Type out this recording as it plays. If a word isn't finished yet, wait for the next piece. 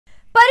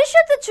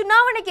ಪರಿಷತ್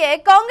ಚುನಾವಣೆಗೆ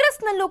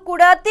ಕಾಂಗ್ರೆಸ್ನಲ್ಲೂ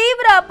ಕೂಡ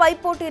ತೀವ್ರ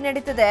ಪೈಪೋಟಿ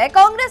ನಡೀತಿದೆ.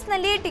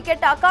 ಕಾಂಗ್ರೆಸ್ನಲ್ಲಿ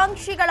ಟಿಕೆಟ್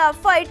ಆಕಾಂಕ್ಷಿಗಳ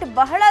ಫೈಟ್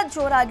ಬಹಳ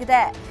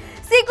ಜೋರಾಗಿದೆ.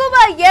 ಸಿಗುವ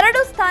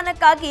 2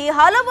 ಸ್ಥಾನಕ್ಕಾಗಿ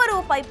ಹಲವರು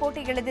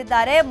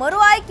ಪೈಪೋಟಿಗಿಳಿದಿದ್ದಾರೆ. ಮರು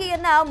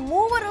ಆಯ್ಕೆಯನ್ನ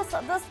 3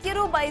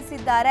 ಸದಸ್ಯರು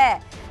ಬಯಸಿದ್ದಾರೆ.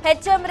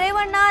 ಎಚ್ಎಂ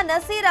ರೇವಣ್ಣ,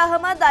 ನಸೀರ್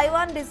ಅಹಮದ್,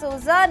 ಐವಾನ್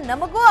ಡಿಸೋಜಾ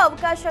ನಮಗೂ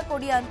ಅವಕಾಶ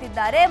ಕೊಡಿ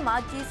ಅಂತಿದ್ದಾರೆ.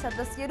 ಮಾಜಿ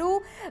ಸದಸ್ಯರು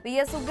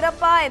ವಿಎಸ್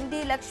ಉಗ್ರಪ್ಪ, ಎಂಡಿ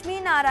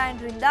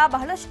ಲಕ್ಷ್ಮೀನಾರಾಯಣರಿಂದ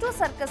ಬಹಳಷ್ಟು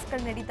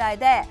ಸರ್ಕಸ್ಗಳು ನಡೀತಾ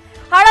ಇದೆ.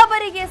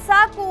 ಹಳಬರಿಗೆ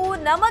ಸಾಕು,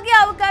 ನಮಗೆ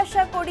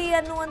ಅವಕಾಶ ಕೊಡಿ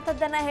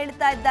ಅನ್ನುವಂಥದ್ದನ್ನ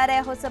ಹೇಳ್ತಾ ಇದ್ದಾರೆ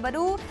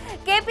ಹೊಸಬರು.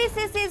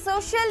 ಕೆಪಿಸಿಸಿ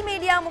ಸೋಷಿಯಲ್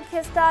ಮೀಡಿಯಾ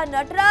ಮುಖ್ಯಸ್ಥ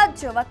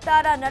ನಟರಾಜ್,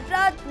 ವಕ್ತಾರ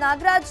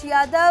ನಾಗರಾಜ್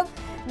ಯಾದವ್,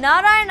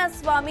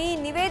 ನಾರಾಯಣಸ್ವಾಮಿ,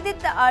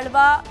 ನಿವೇದಿತ್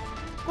ಆಳ್ವಾ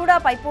ಕೂಡ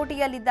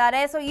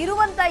ಪೈಪೋಟಿಯಲ್ಲಿದ್ದಾರೆ. ಸೊ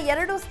ಇರುವಂತ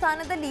 2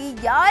 ಸ್ಥಾನದಲ್ಲಿ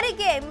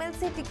ಯಾರಿಗೆ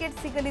MLC ಟಿಕೆಟ್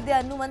ಸಿಗಲಿದೆ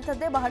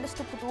ಅನ್ನುವಂಥದ್ದೇ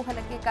ಬಹಳಷ್ಟು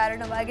ಕುತೂಹಲಕ್ಕೆ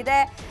ಕಾರಣವಾಗಿದೆ.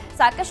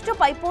 ಸಾಕಷ್ಟು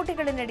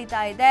ಪೈಪೋಟಿಗಳು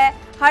ನಡೀತಾ ಇದೆ.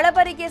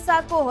 ಹಳಬರಿಗೆ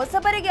ಸಾಕು,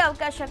 ಹೊಸಬರಿಗೆ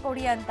ಅವಕಾಶ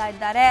ಕೊಡಿ ಅಂತ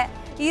ಇದ್ದಾರೆ.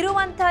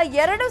 ಇರುವಂತ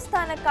 2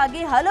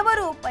 ಸ್ಥಾನಕ್ಕಾಗಿ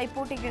ಹಲವರು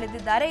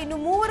ಪೈಪೋಟಿಗಿಳಿದಿದ್ದಾರೆ. ಇನ್ನು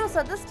 3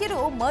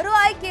 ಸದಸ್ಯರು ಮರು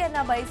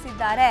ಆಯ್ಕೆಯನ್ನ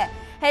ಬಯಸಿದ್ದಾರೆ.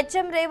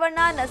 ಎಚ್ಎಂ ರೇವಣ್ಣ,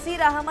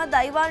 ನಸೀರ್ ಅಹಮದ್,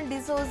 ಐವಾನ್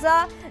ಡಿಸೋಜಾ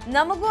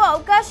ನಮಗೂ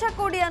ಅವಕಾಶ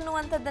ಕೊಡಿ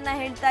ಅನ್ನುವಂಥದ್ದನ್ನ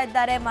ಹೇಳ್ತಾ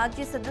ಇದ್ದಾರೆ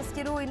ಮಾಜಿ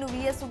ಸದಸ್ಯರು. ಇನ್ನು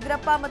ವಿಎಸ್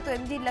ಉಗ್ರಪ್ಪ ಮತ್ತು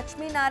ಎಂಡಿ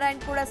ಲಕ್ಷ್ಮೀನಾರಾಯಣ್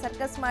ಕೂಡ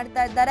ಸರ್ಕಸ್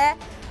ಮಾಡ್ತಾ ಇದ್ದಾರೆ.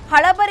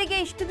 ಹಳಬರಿಗೆ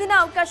ಇಷ್ಟು ದಿನ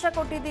ಅವಕಾಶ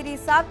ಕೊಟ್ಟಿದ್ದೀರಿ,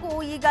 ಸಾಕು,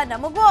 ಈಗ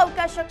ನಮಗೂ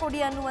ಅವಕಾಶ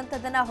ಕೊಡಿ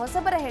ಅನ್ನುವಂಥದ್ದನ್ನ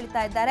ಹೊಸಬರ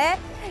ಹೇಳ್ತಾ ಇದ್ದಾರೆ.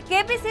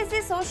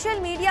 ಕೆಪಿಸಿಸಿ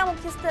ಸೋಷಿಯಲ್ ಮೀಡಿಯಾ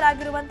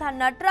ಮುಖ್ಯಸ್ಥರಾಗಿರುವಂತಹ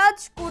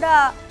ನಟರಾಜ್ ಕೂಡ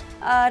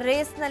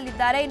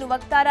ರೇಸ್ನಲ್ಲಿದ್ದಾರೆ. ಇನ್ನು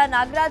ವಕ್ತಾರ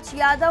ನಾಗರಾಜ್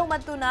ಯಾದವ್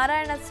ಮತ್ತು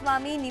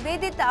ನಾರಾಯಣಸ್ವಾಮಿ,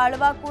 ನಿವೇದಿತ್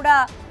ಆಳ್ವಾ ಕೂಡ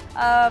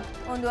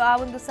ಆ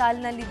ಒಂದು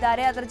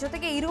ಸಾಲಿನಲ್ಲಿದ್ದಾರೆ. ಅದರ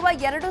ಜೊತೆಗೆ ಇರುವ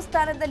 2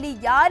 ಸ್ಥಾನದಲ್ಲಿ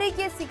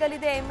ಯಾರಿಗೆ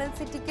ಸಿಗಲಿದೆ MLC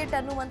ಟಿಕೆಟ್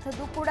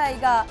ಅನ್ನುವಂಥದ್ದು ಕೂಡ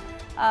ಈಗ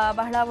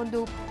ಬಹಳ ಒಂದು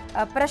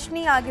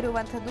ಪ್ರಶ್ನೆ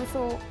ಆಗಿರುವಂಥದ್ದು.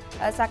 ಸೊ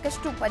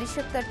ಸಾಕಷ್ಟು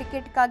ಪರಿಷತ್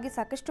ಟಿಕೆಟ್ಗಾಗಿ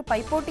ಸಾಕಷ್ಟು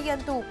ಪೈಪೋಟಿ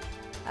ಅಂತೂ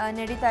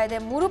ನಡೀತಾ ಇದೆ.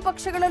 3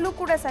 ಪಕ್ಷಗಳಲ್ಲೂ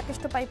ಕೂಡ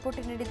ಸಾಕಷ್ಟು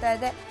ಪೈಪೋಟಿ ನಡೀತಾ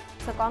ಇದೆ.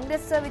 ಸೊ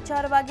ಕಾಂಗ್ರೆಸ್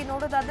ವಿಚಾರವಾಗಿ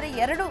ನೋಡೋದಾದ್ರೆ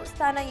 2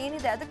 ಸ್ಥಾನ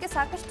ಏನಿದೆ ಅದಕ್ಕೆ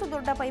ಸಾಕಷ್ಟು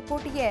ದೊಡ್ಡ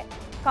ಪೈಪೋಟಿಗೆ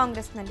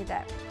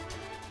ಕಾಂಗ್ರೆಸ್ನಲ್ಲಿದೆ.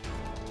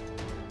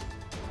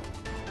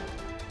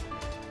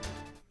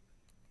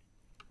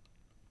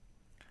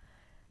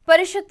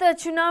 ಪರಿಷತ್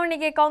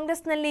ಚುನಾವಣೆಗೆ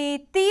ಕಾಂಗ್ರೆಸ್ನಲ್ಲಿ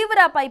ತೀವ್ರ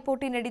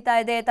ಪೈಪೋಟಿ ನಡೀತಾ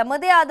ಇದೆ.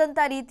 ತಮ್ಮದೇ ಆದಂತ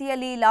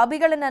ರೀತಿಯಲ್ಲಿ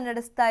ಲಾಬಿಗಳನ್ನ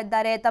ನಡೆಸ್ತಾ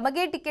ಇದ್ದಾರೆ.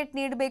 ತಮಗೆ ಟಿಕೆಟ್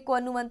ನೀಡಬೇಕು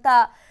ಅನ್ನುವಂತ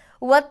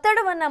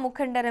ಒತ್ತಡವನ್ನ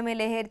ಮುಖಂಡರ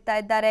ಮೇಲೆ ಹೇರ್ತಾ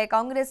ಇದ್ದಾರೆ.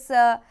 ಕಾಂಗ್ರೆಸ್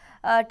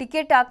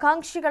ಟಿಕೆಟ್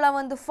ಆಕಾಂಕ್ಷಿಗಳ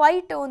ಒಂದು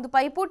ಫೈಟ್, ಒಂದು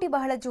ಪೈಪೋಟಿ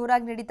ಬಹಳ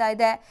ಜೋರಾಗಿ ನಡೀತಾ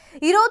ಇದೆ.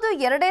 ಇರೋದು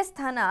 2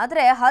 ಸ್ಥಾನ,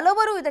 ಆದರೆ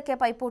ಹಲವರು ಇದಕ್ಕೆ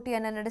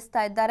ಪೈಪೋಟಿಯನ್ನ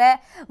ನಡೆಸ್ತಾ ಇದ್ದಾರೆ.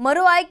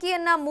 ಮರು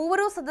ಆಯ್ಕೆಯನ್ನ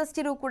 3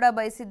 ಸದಸ್ಯರು ಕೂಡ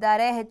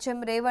ಬಯಸಿದ್ದಾರೆ.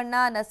 ಎಚ್ಎಂ ರೇವಣ್ಣ,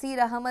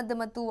 ನಸೀರ್ ಅಹಮದ್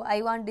ಮತ್ತು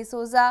ಐವಾನ್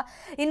ಡಿಸೋಜಾ.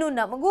 ಇನ್ನು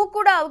ನಮಗೂ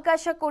ಕೂಡ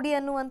ಅವಕಾಶ ಕೊಡಿ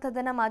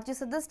ಅನ್ನುವಂಥದ್ದನ್ನ ಮಾಜಿ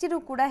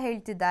ಸದಸ್ಯರು ಕೂಡ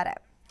ಹೇಳ್ತಿದ್ದಾರೆ.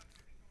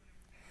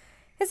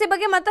 ಈ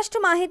ಬಗ್ಗೆ ಮತ್ತಷ್ಟು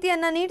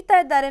ಮಾಹಿತಿಯನ್ನ ನೀಡ್ತಾ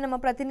ಇದ್ದಾರೆ ನಮ್ಮ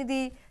ಪ್ರತಿನಿಧಿ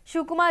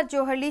ಶಿವಕುಮಾರ್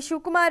ಜೋಹಳ್ಳಿ.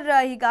 ಶಿವಕುಮಾರ್,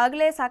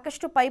 ಈಗಾಗಲೇ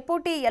ಸಾಕಷ್ಟು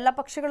ಪೈಪೋಟಿ ಎಲ್ಲ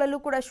ಪಕ್ಷಗಳಲ್ಲೂ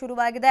ಕೂಡ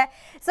ಶುರುವಾಗಿದೆ.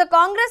 ಸೊ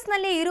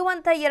ಕಾಂಗ್ರೆಸ್ನಲ್ಲಿ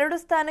ಇರುವಂತ 2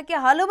 ಸ್ಥಾನಕ್ಕೆ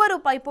ಹಲವರು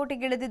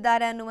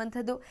ಪೈಪೋಟಿಗಿಳಿದಿದ್ದಾರೆ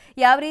ಅನ್ನುವಂಥದ್ದು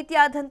ಯಾವ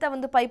ರೀತಿಯಾದಂಥ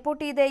ಒಂದು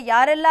ಪೈಪೋಟಿ ಇದೆ,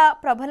 ಯಾರೆಲ್ಲ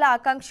ಪ್ರಬಲ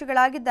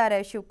ಆಕಾಂಕ್ಷಿಗಳಾಗಿದ್ದಾರೆ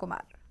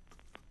ಶಿವಕುಮಾರ್?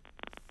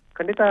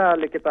 ಖಂಡಿತ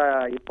ಲಿಖಿತ,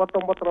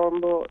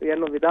 29ರಂದು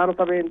ಏನು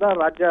ವಿಧಾನಸಭೆಯಿಂದ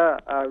ರಾಜ್ಯ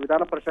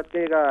ವಿಧಾನ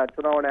ಪರಿಷತ್ಗೆ ಈಗ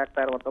ಚುನಾವಣೆ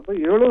ಆಗ್ತಾ ಇರುವಂತದ್ದು.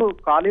 7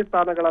 ಖಾಲಿ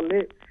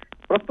ಸ್ಥಾನಗಳಲ್ಲಿ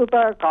ಪ್ರಸ್ತುತ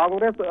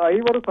ಕಾಂಗ್ರೆಸ್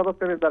 5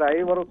 ಸದಸ್ಯರಿದ್ದಾರೆ.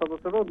 5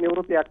 ಸದಸ್ಯರು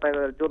ನಿವೃತ್ತಿ ಆಗ್ತಾ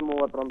ಇದ್ದಾರೆ ಜೂನ್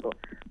 30ರಂದು.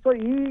 ಸೊ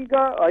ಈಗ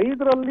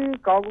 5ರಲ್ಲಿ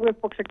ಕಾಂಗ್ರೆಸ್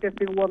ಪಕ್ಷಕ್ಕೆ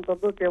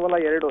ಸಿಗುವಂತದ್ದು ಕೇವಲ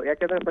 2.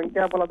 ಯಾಕೆಂದ್ರೆ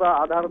ಸಂಖ್ಯಾಬಲದ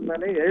ಆಧಾರದ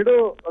ಮೇಲೆ 2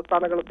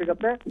 ಸ್ಥಾನಗಳು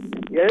ಸಿಗುತ್ತೆ.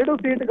 2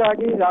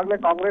 ಸೀಟ್ಗಾಗಿ ಈಗಾಗಲೇ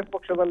ಕಾಂಗ್ರೆಸ್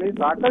ಪಕ್ಷದಲ್ಲಿ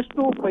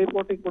ಸಾಕಷ್ಟು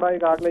ಪೈಪೋಟಿ ಕೂಡ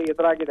ಈಗಾಗಲೇ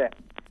ಎದುರಾಗಿದೆ.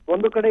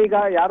 ಒಂದು ಕಡೆ ಈಗ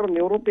ಯಾರು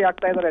ನಿವೃತ್ತಿ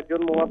ಆಗ್ತಾ ಇದ್ದಾರೆ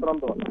ಜೂನ್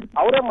 30ರಂದು,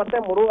 ಅವರೇ ಮತ್ತೆ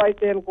ಮರು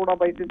ಆಯ್ಕೆಯನ್ನು ಕೂಡ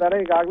ಬಯಸಿದ್ದಾರೆ.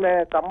 ಈಗಾಗಲೇ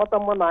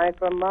ತಮ್ಮ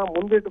ನಾಯಕರನ್ನ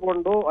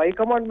ಮುಂದಿಟ್ಟುಕೊಂಡು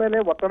ಹೈಕಮಾಂಡ್ ಮೇಲೆ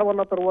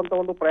ಒತ್ತಡವನ್ನ ತರುವಂತ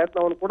ಒಂದು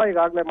ಪ್ರಯತ್ನವನ್ನು ಕೂಡ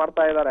ಈಗಾಗಲೇ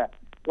ಮಾಡ್ತಾ ಇದ್ದಾರೆ.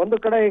 ಒಂದು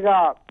ಕಡೆ ಈಗ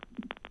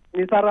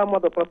ನಿಸಾರ್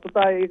ಅಹಮದ್, ಪ್ರಸ್ತುತ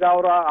ಈಗ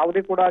ಅವರ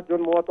ಅವಧಿ ಕೂಡ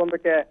ಜೂನ್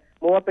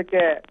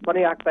 30ಕ್ಕೆ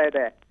ಕೊನೆ ಆಗ್ತಾ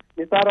ಇದೆ.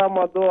 ನಿಸಾರ್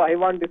ಅಹಮದ್,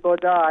 ಐವಾನ್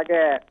ಡಿಸೋಜಾ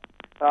ಹಾಗೆ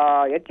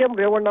ಎಚ್ಎಂ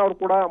ರೇವಣ್ಣ ಅವರು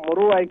ಕೂಡ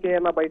ಮರು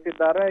ಆಯ್ಕೆಯನ್ನ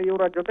ಬಯಸಿದ್ದಾರೆ.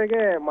 ಇವರ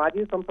ಜೊತೆಗೆ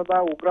ಮಾಜಿ ಸಂಸದ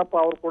ಉಗ್ರಪ್ಪ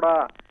ಅವರು ಕೂಡ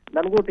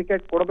ನನಗೂ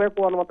ಟಿಕೆಟ್ ಕೊಡಬೇಕು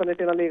ಅನ್ನುವಂಥ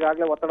ನಿಟ್ಟಿನಲ್ಲಿ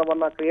ಈಗಾಗಲೇ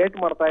ಒತ್ತಡವನ್ನ ಕ್ರಿಯೇಟ್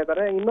ಮಾಡ್ತಾ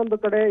ಇದ್ದಾರೆ. ಇನ್ನೊಂದು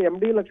ಕಡೆ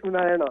ಎಂಡಿ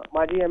ಲಕ್ಷ್ಮೀನಾರಾಯಣ,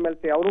 ಮಾಜಿ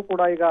MLC, ಅವರು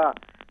ಕೂಡ ಈಗ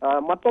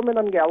ಮತ್ತೊಮ್ಮೆ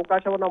ನನಗೆ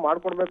ಅವಕಾಶವನ್ನ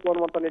ಮಾಡಿಕೊಡ್ಬೇಕು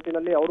ಅನ್ನುವಂಥ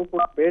ನಿಟ್ಟಿನಲ್ಲಿ ಅವರು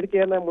ಕೂಡ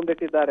ಬೇಡಿಕೆಯನ್ನ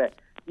ಮುಂದಿಟ್ಟಿದ್ದಾರೆ.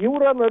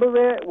 ಇವರ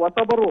ನಡುವೆ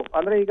ಹೊಸಬರು,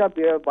 ಅಂದ್ರೆ ಈಗ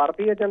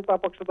ಭಾರತೀಯ ಜನತಾ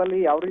ಪಕ್ಷದಲ್ಲಿ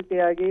ಯಾವ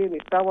ರೀತಿಯಾಗಿ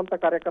ನಿಷ್ಠಾವಂತ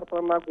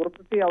ಕಾರ್ಯಕರ್ತರನ್ನ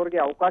ಗುರುತಿಸಿ ಅವರಿಗೆ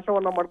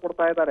ಅವಕಾಶವನ್ನ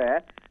ಮಾಡಿಕೊಡ್ತಾ ಇದ್ದಾರೆ,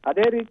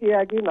 ಅದೇ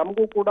ರೀತಿಯಾಗಿ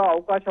ನಮಗೂ ಕೂಡ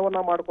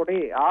ಅವಕಾಶವನ್ನ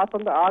ಮಾಡಿಕೊಡಿ,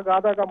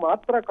 ಹಾಗಾದಾಗ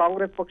ಮಾತ್ರ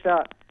ಕಾಂಗ್ರೆಸ್ ಪಕ್ಷ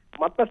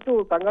ಮತ್ತಷ್ಟು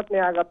ಸಂಘಟನೆ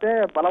ಆಗತ್ತೆ,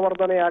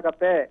 ಬಲವರ್ಧನೆ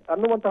ಆಗತ್ತೆ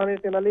ಅನ್ನುವಂತಹ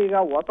ನಿಟ್ಟಿನಲ್ಲಿ ಈಗ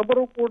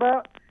ಹೊಸಬರು ಕೂಡ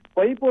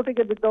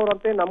ಪೈಪೋಟಿಗೆ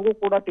ಬಿದ್ದವರಂತೆ ನಮಗೂ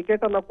ಕೂಡ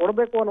ಟಿಕೆಟ್ ಅನ್ನ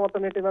ಕೊಡಬೇಕು ಅನ್ನುವಂಥ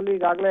ನಿಟ್ಟಿನಲ್ಲಿ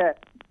ಈಗಾಗಲೇ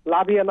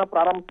ಲಾಬಿಯನ್ನ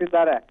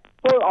ಪ್ರಾರಂಭಿಸಿದ್ದಾರೆ.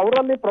 ಸೊ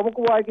ಅವರಲ್ಲಿ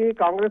ಪ್ರಮುಖವಾಗಿ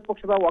ಕಾಂಗ್ರೆಸ್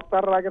ಪಕ್ಷದ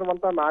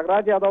ವಕ್ತಾರರಾಗಿರುವಂತಹ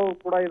ನಾಗರಾಜ್ ಯಾದವ್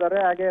ಕೂಡ ಇದ್ದಾರೆ.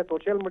 ಹಾಗೆ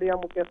ಸೋಷಿಯಲ್ ಮೀಡಿಯಾ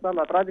ಮುಖ್ಯಸ್ಥ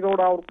ನಟರಾಜ್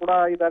ಗೌಡ ಅವರು ಕೂಡ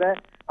ಇದ್ದಾರೆ.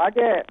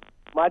 ಹಾಗೆ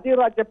ಮಾಜಿ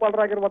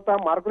ರಾಜ್ಯಪಾಲರಾಗಿರುವಂತಹ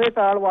ಮಾರ್ಗರೇಟ್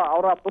ಆಳ್ವಾ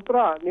ಅವರ ಪುತ್ರ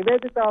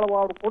ನಿವೇದಿತ ಆಳ್ವಾ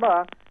ಅವರು ಕೂಡ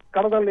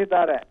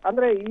ಕಣದಲ್ಲಿದ್ದಾರೆ.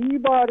 ಅಂದ್ರೆ ಈ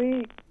ಬಾರಿ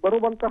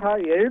ಬರುವಂತಹ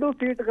 2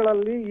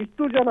 ಸೀಟ್ಗಳಲ್ಲಿ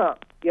ಇಷ್ಟು ಜನ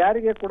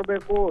ಯಾರಿಗೆ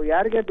ಕೊಡಬೇಕು,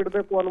 ಯಾರಿಗೆ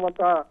ಬಿಡಬೇಕು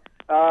ಅನ್ನುವಂತಹ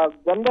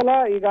ಗೊಂದಲ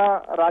ಈಗ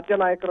ರಾಜ್ಯ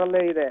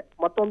ನಾಯಕರಲ್ಲೇ ಇದೆ.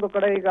 ಮತ್ತೊಂದು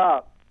ಕಡೆ ಈಗ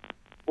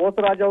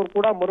ಬೋಸರಾಜ್ ಅವರು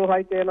ಕೂಡ ಮರು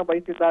ಆಯ್ಕೆಯನ್ನು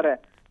ಬಯಸಿದ್ದಾರೆ.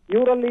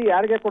 ಇವರಲ್ಲಿ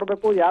ಯಾರಿಗೆ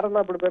ಕೊಡ್ಬೇಕು,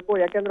 ಯಾರನ್ನ ಬಿಡ್ಬೇಕು,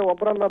 ಯಾಕೆಂದ್ರೆ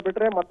ಒಬ್ಬರನ್ನ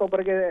ಬಿಟ್ರೆ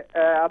ಮತ್ತೊಬ್ಬರಿಗೆ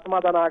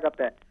ಅಸಮಾಧಾನ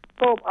ಆಗತ್ತೆ.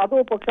 ಸೊ ಅದು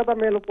ಪಕ್ಷದ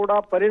ಮೇಲೂ ಕೂಡ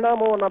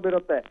ಪರಿಣಾಮವನ್ನ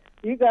ಬೀರುತ್ತೆ.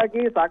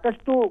 ಹೀಗಾಗಿ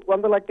ಸಾಕಷ್ಟು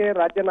ಗೊಂದಲಕ್ಕೆ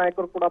ರಾಜ್ಯ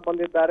ನಾಯಕರು ಕೂಡ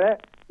ಬಂದಿದ್ದಾರೆ.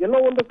 ಎಲ್ಲೋ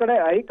ಒಂದು ಕಡೆ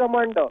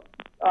ಹೈಕಮಾಂಡ್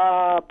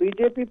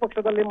ಬಿಜೆಪಿ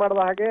ಪಕ್ಷದಲ್ಲಿ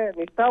ಮಾಡಿದ ಹಾಗೆ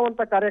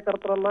ನಿಷ್ಠಾವಂತ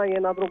ಕಾರ್ಯಕರ್ತರನ್ನ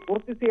ಏನಾದ್ರೂ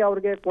ಗುರುತಿಸಿ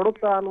ಅವ್ರಿಗೆ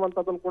ಕೊಡುತ್ತಾ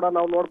ಅನ್ನುವಂಥದ್ದನ್ನು ಕೂಡ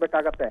ನಾವು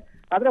ನೋಡ್ಬೇಕಾಗತ್ತೆ.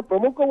 ಆದ್ರೆ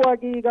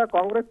ಪ್ರಮುಖವಾಗಿ ಈಗ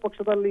ಕಾಂಗ್ರೆಸ್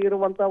ಪಕ್ಷದಲ್ಲಿ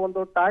ಇರುವಂತ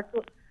ಒಂದು ಟಾಕ್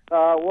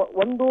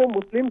ಒಂದು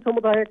ಮುಸ್ಲಿಂ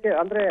ಸಮುದಾಯಕ್ಕೆ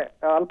ಅಂದ್ರೆ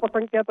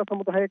ಅಲ್ಪಸಂಖ್ಯಾತ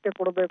ಸಮುದಾಯಕ್ಕೆ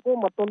ಕೊಡಬೇಕು,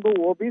 ಮತ್ತೊಂದು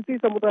OBC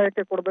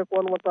ಸಮುದಾಯಕ್ಕೆ ಕೊಡಬೇಕು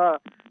ಅನ್ನುವಂತ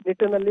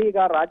ನಿಟ್ಟಿನಲ್ಲಿ ಈಗ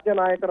ರಾಜ್ಯ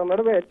ನಾಯಕರ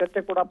ನಡುವೆ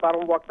ಚರ್ಚೆ ಕೂಡ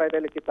ಪ್ರಾರಂಭವಾಗ್ತಾ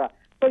ಇದೆ ಲಿಖಿತ.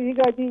 ಸೊ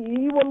ಹೀಗಾಗಿ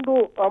ಈ ಒಂದು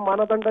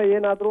ಮಾನದಂಡ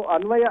ಏನಾದ್ರೂ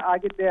ಅನ್ವಯ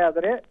ಆಗಿದ್ದೇ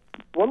ಆದ್ರೆ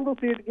ಒಂದು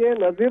ಸೀಟ್ಗೆ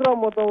ನಜೀರ್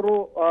ಅಹಮದ್ ಅವರು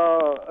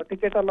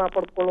ಟಿಕೆಟ್ ಅನ್ನ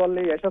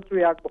ಪಡೆದುಕೊಳ್ಳುವಲ್ಲಿ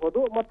ಯಶಸ್ವಿ ಆಗಬಹುದು.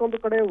 ಮತ್ತೊಂದು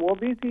ಕಡೆ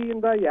OBC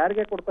ಇಂದ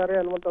ಯಾರಿಗೆ ಕೊಡ್ತಾರೆ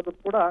ಅನ್ನುವಂಥದ್ದು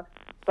ಕೂಡ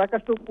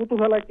ಸಾಕಷ್ಟು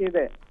ಕುತೂಹಲಕ್ಕೆ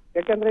ಇದೆ.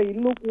 ಯಾಕಂದ್ರೆ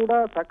ಇಲ್ಲೂ ಕೂಡ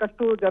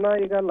ಸಾಕಷ್ಟು ಜನ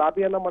ಈಗ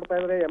ಲಾಬಿಯನ್ನ ಮಾಡ್ತಾ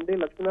ಇದ್ದಾರೆ. MD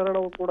ಲಕ್ಷ್ಮೀನಾರಾಯಣ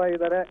ಅವರು ಕೂಡ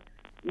ಇದ್ದಾರೆ.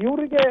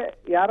 ಇವರಿಗೆ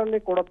ಯಾರಲ್ಲಿ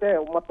ಕೊಡುತ್ತೆ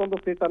ಮತ್ತೊಂದು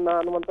ಸೀಟ್ ಅನ್ನ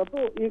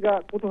ಅನ್ನುವಂಥದ್ದು ಈಗ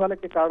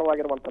ಕುತೂಹಲಕ್ಕೆ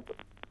ಕಾರಣವಾಗಿರುವಂತದ್ದು.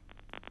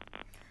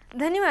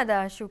 ಧನ್ಯವಾದ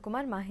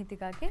ಶಿವಕುಮಾರ್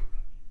ಮಾಹಿತಿಗಾಗಿ.